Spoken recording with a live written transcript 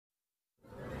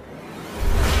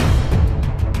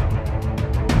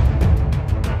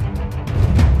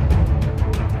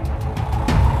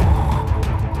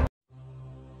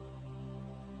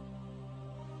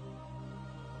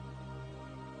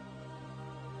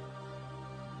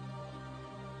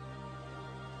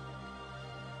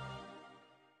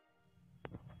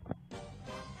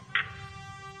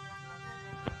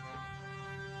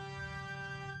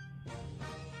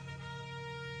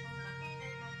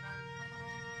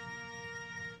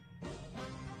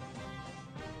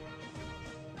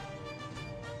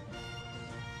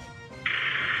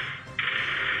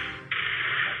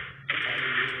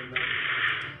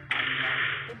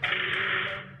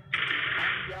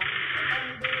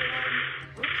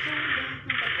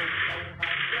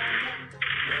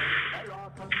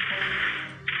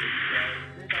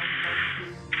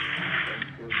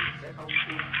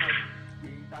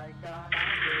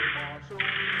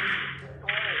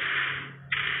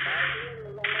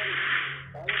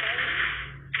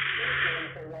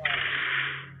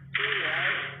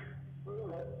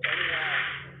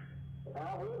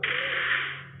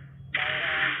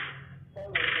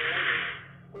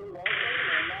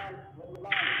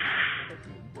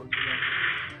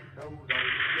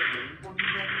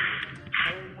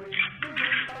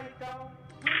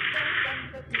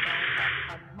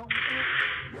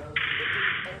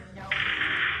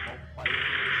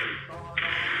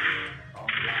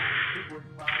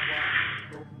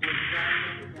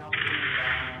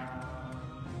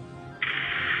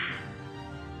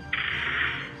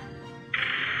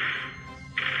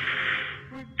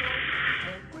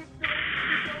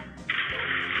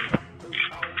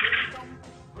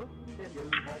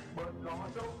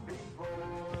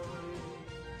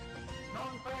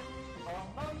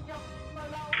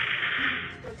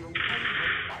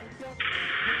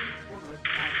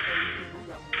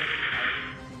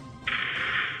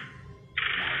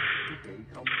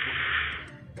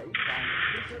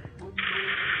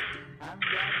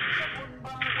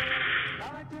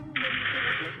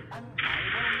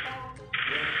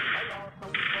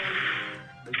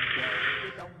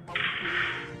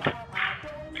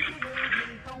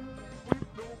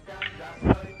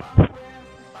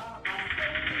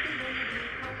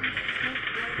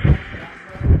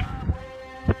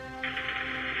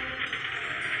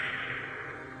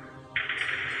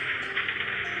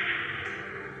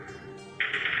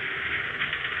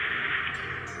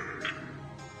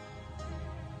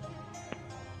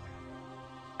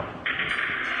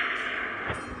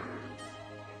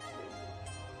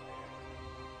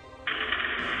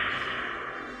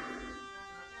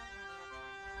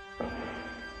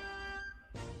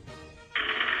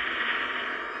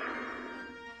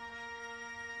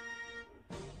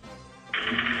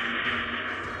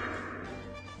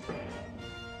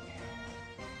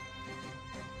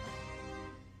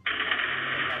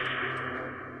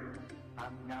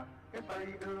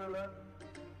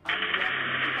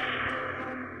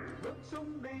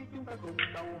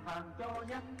hàng cho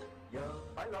nhanh, giờ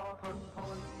phải lo thân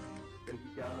thôi,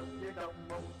 đừng chờ với đông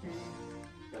mông chi,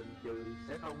 chần chừ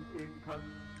sẽ không yên thân,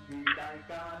 vì đại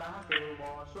ca đã từ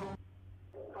bò xuống.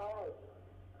 Thôi,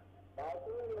 đại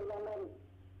tướng Lê Văn Minh,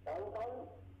 tổng thống,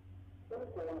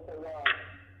 chính quyền Sài Gòn,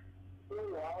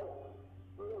 tuyên gọi,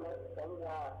 chiến lược Cộng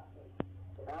hòa,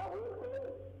 hạ quyết chiến,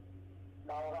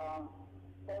 đầu hàng,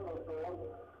 theo lực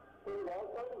lượng, tuyên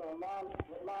bố chống miền Nam,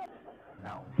 Việt Nam.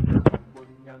 Nào, quân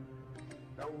nhân,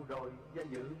 đâu rồi danh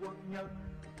dự quân nhân,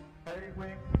 thề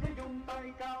nguyện với dung tay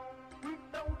cao, quyết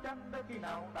đấu tranh đến khi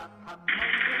nào đạt thành mong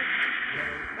ước,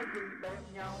 về tới khi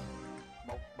đem nhau,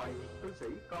 một bầy tướng sĩ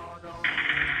co ro,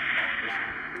 còn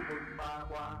là cái quân ba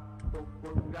qua, tục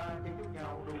quân ra cho chúng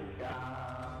nhau đu trà.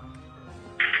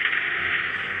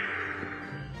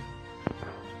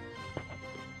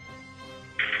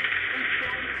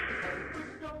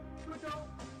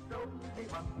 Đi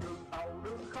bằng đường tàu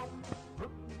đường không,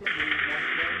 vứt cho người một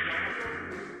đời nhỏ trốn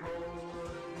đi thôi.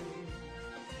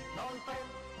 Nói phép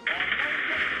còn nói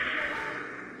chất cho lai,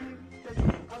 giết cho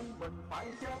nhiều thân mình phải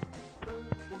chết. Tư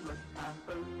quân lực hàng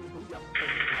tư thủ dâm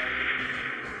tinh thầy.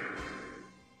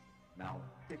 Nào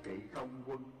thế kỵ không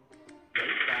quân, dễ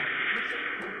càng biết sức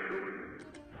quân đuôi.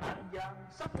 Hàng vàng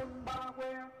sắp quân ba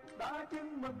que, đã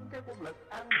chứng minh cái quân lực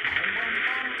ăn hại non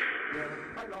ta. Giờ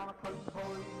phải lo thân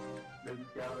thôi, đừng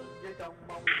chờ với trong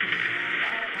mong chi.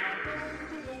 Ta thà trốn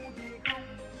chứ ngu gì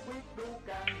không, quyết đu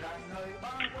càng ràng nơi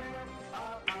ba que.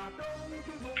 Ta thà trốn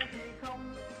chứ ngu gì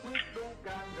không, quyết đu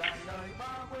càng ràng nơi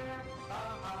ba que. Ta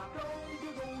thà trốn chứ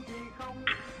ngu gì không,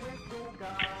 quyết đu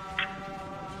càng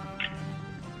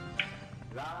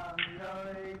ràng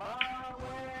nơi ba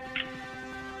que.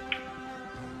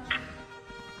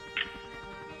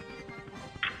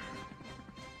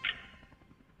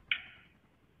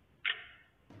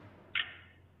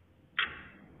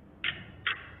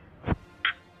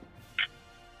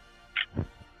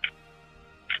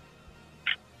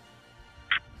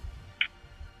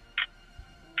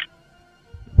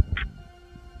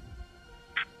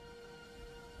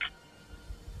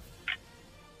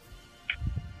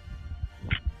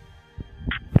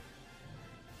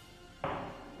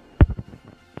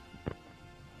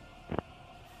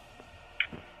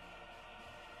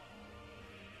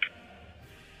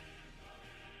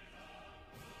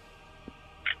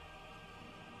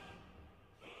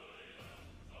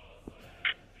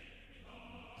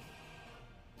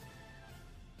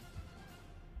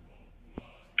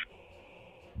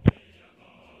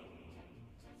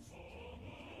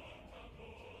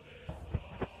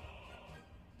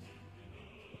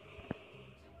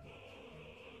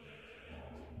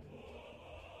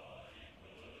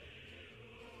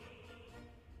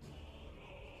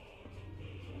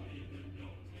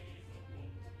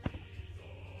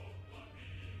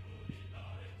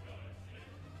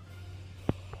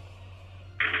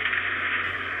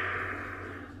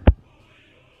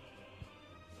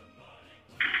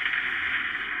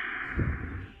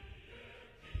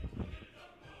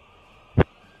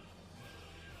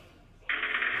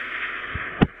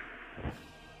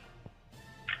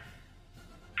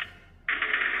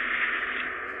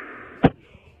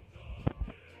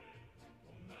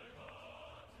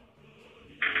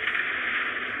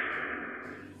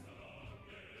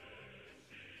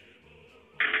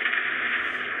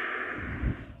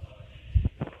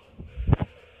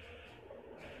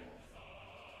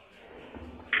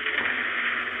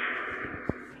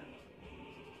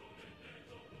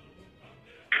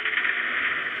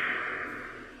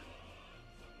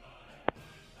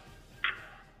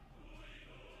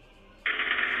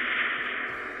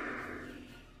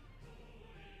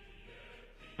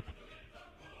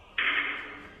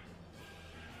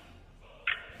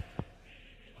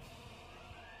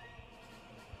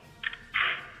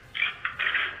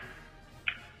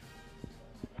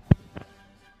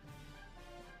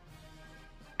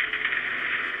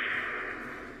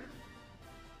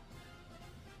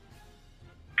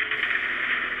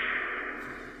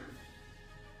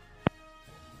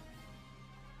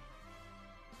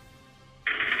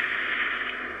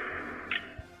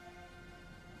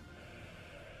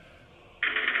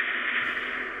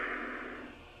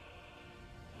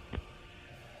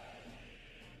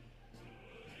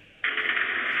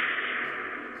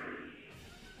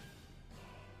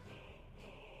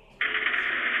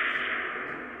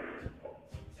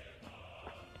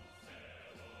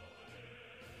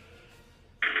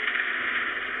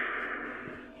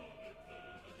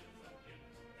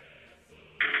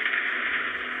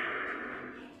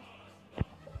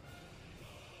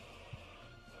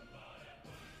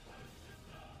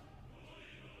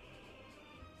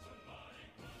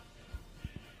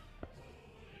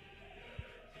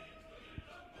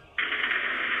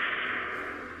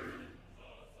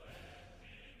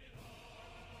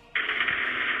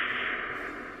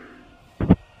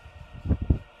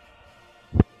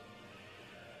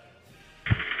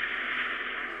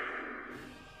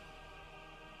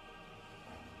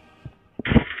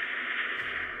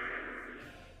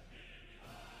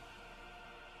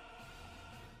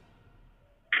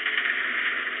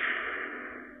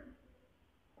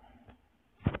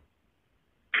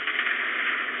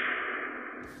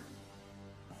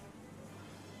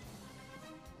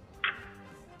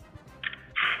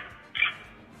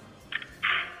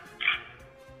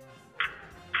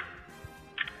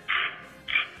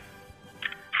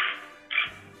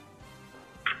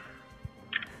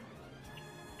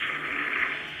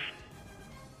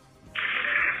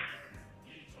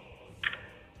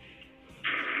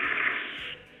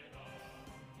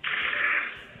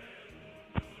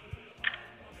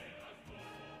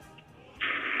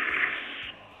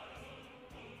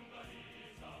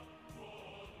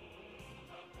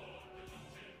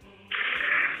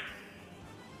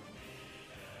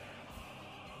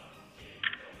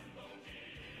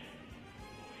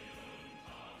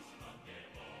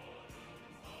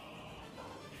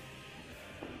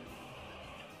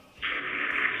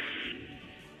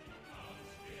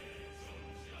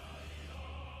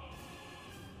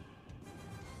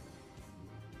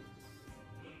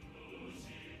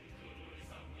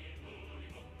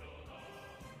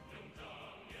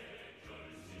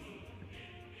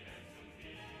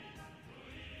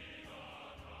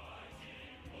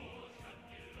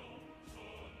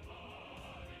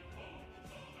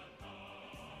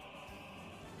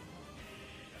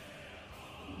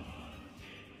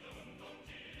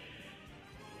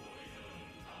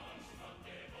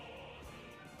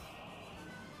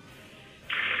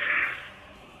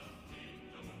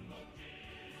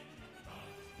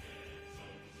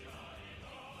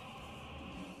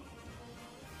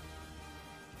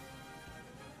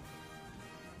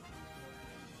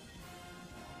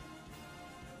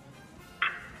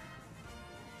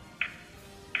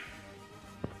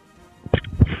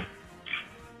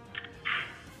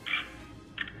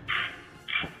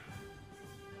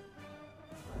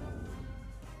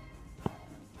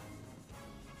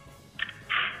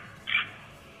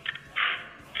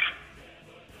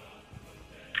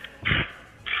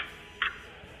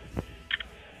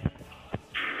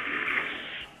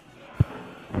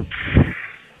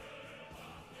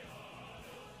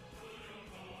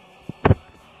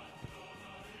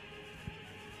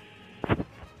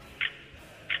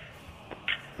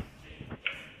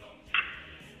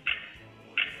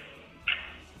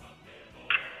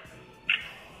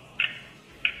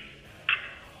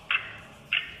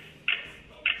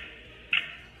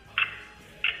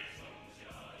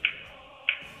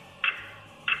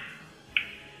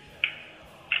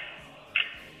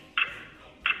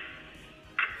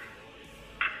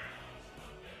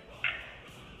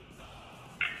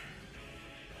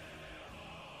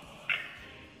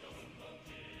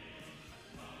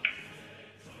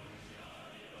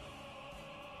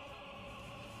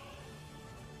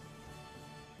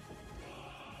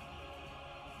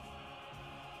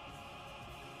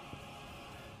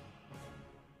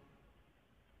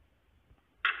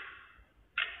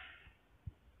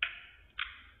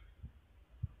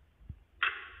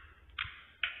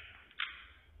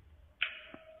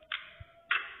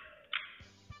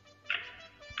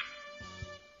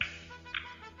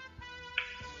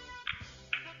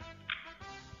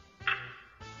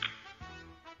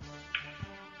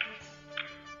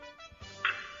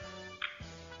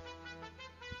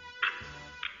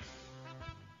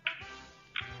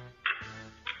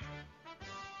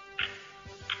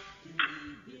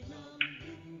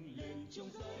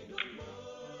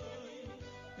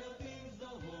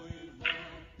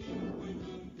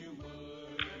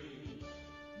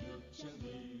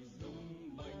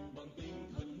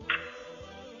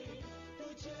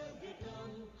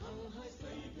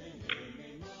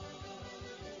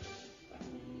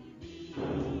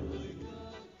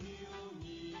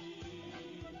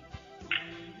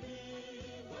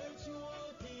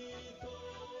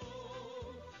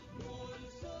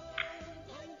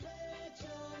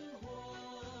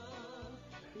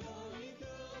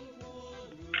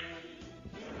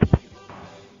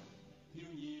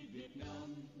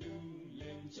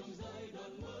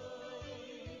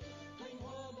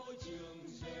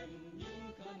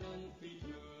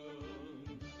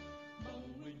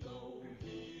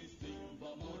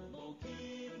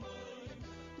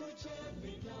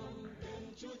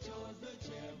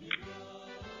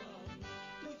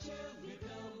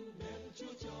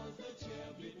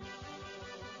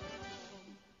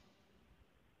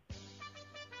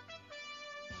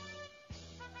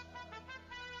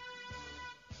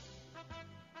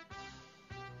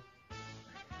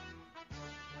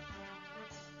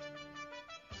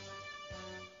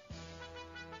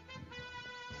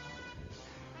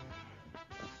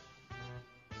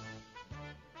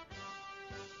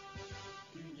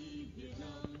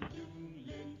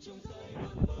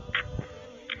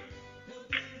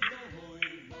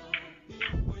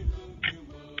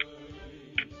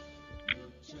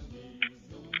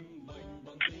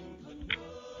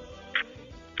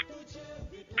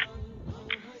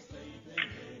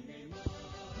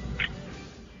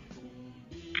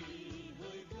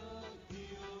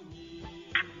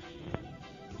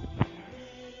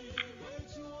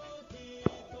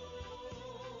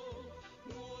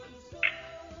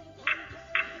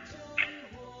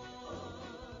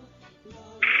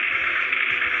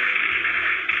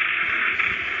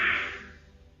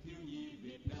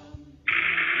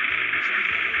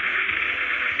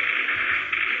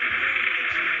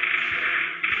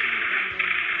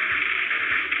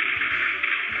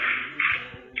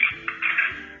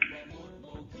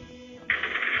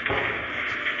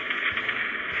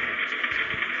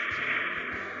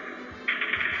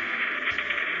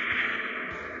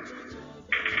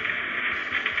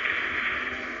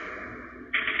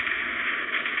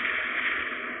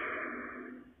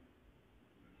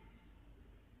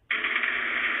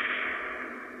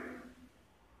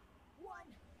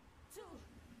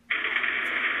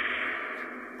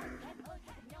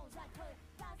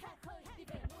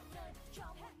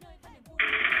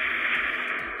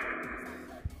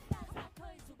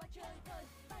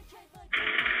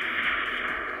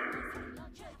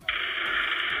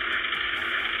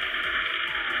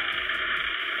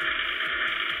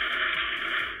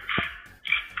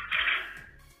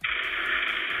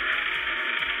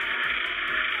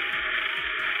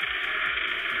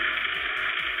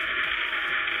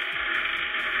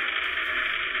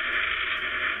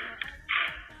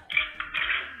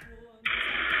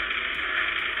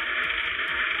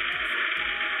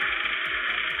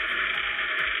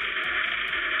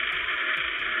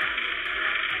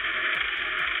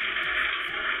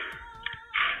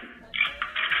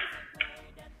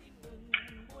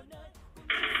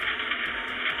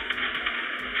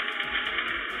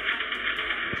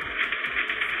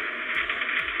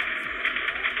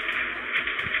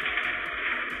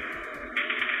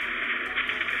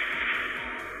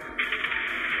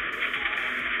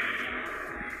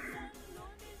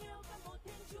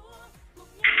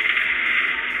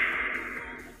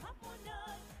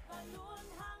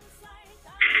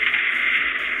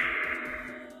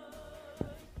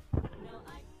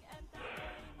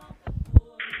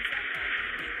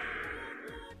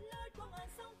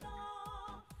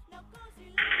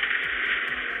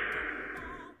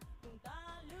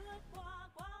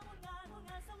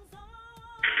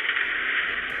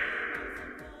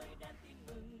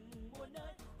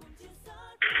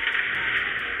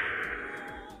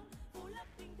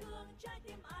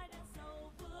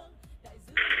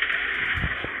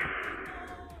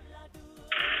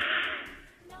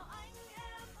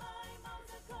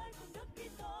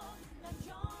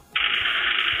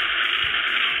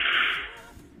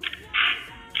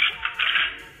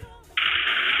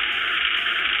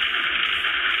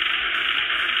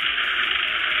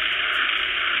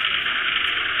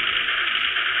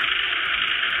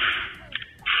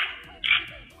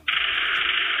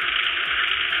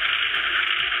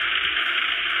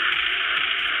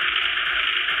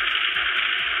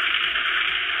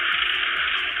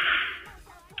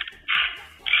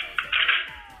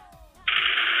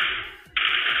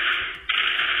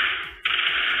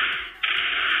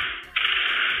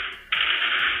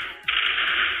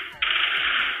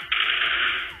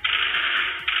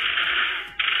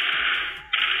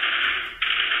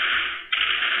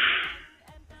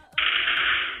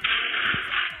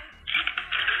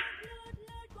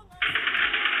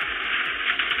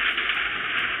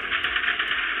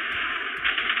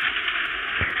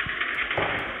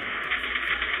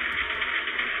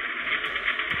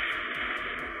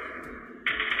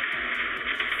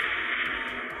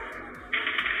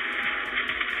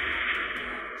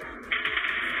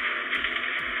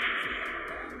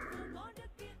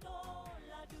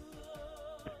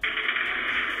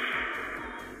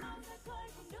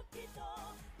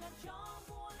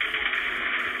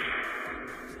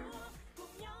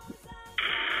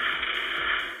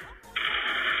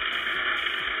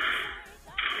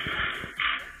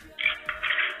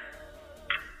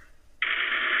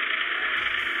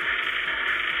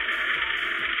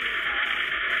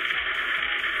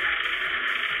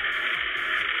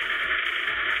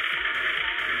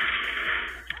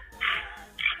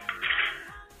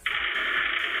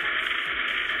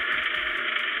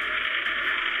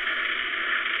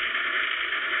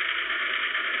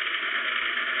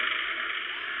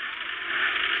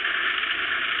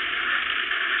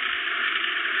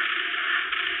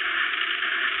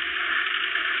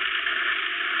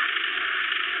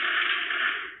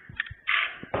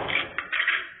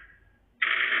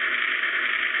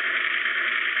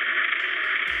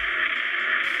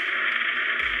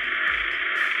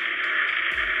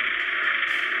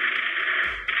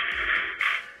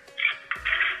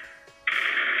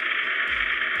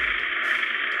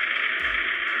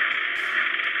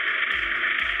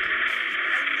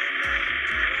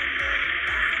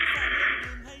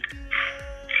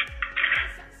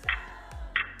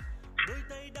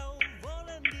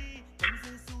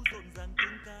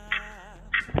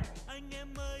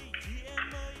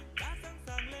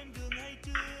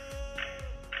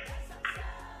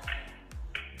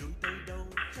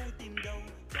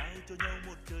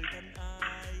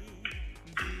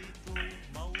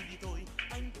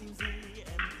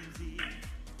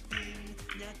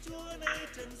 Chúa nơi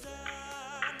trần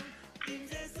gian. Tìm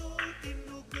Giêsu, tìm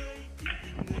nụ cười,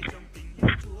 tìm người trong tình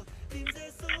yêu Chúa. Tìm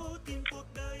Giêsu, tìm cuộc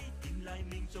đời, tìm lại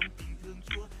mình trong tình thương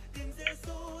Chúa. Tìm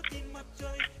Giêsu, tìm mặt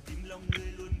trời, tìm lòng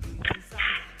người luôn bừng ánh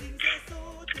sáng. Tìm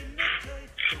Giêsu, tìm nước trời,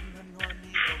 trong hân hoan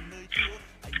hy vọng nơi Chúa.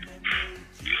 Anh em ơi,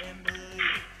 chị em ơi,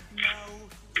 nào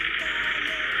chúng ta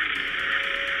lên.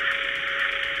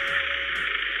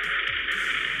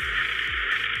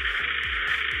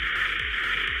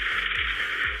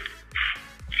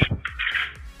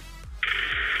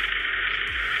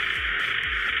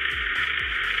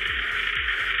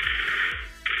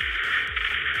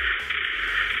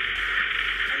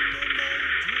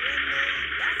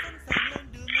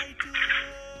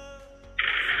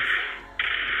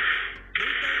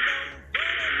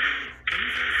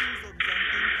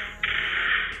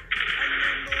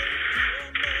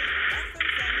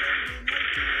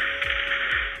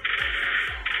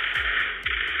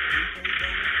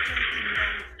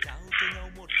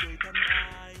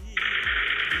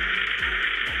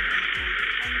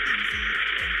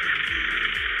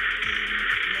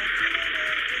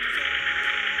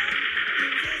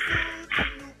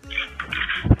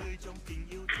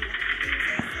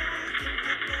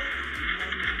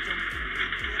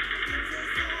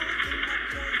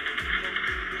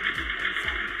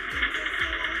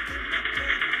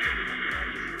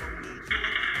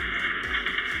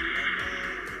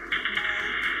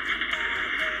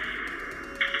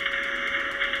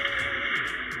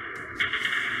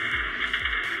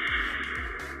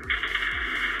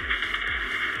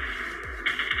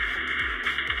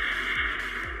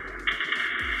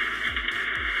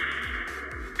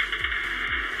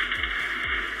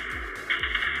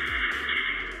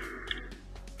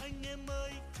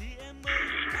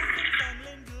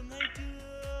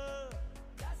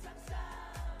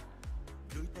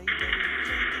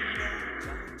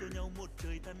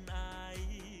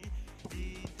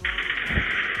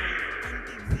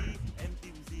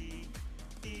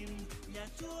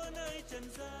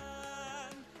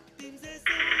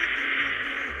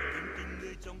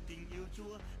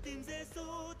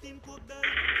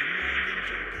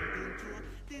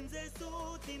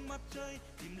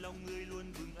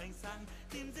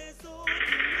 Tìm Giêsu,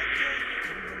 tìm nước trời,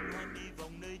 trong hân hoan hy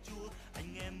vọng nơi Chúa.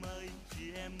 Anh em ơi,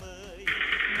 chị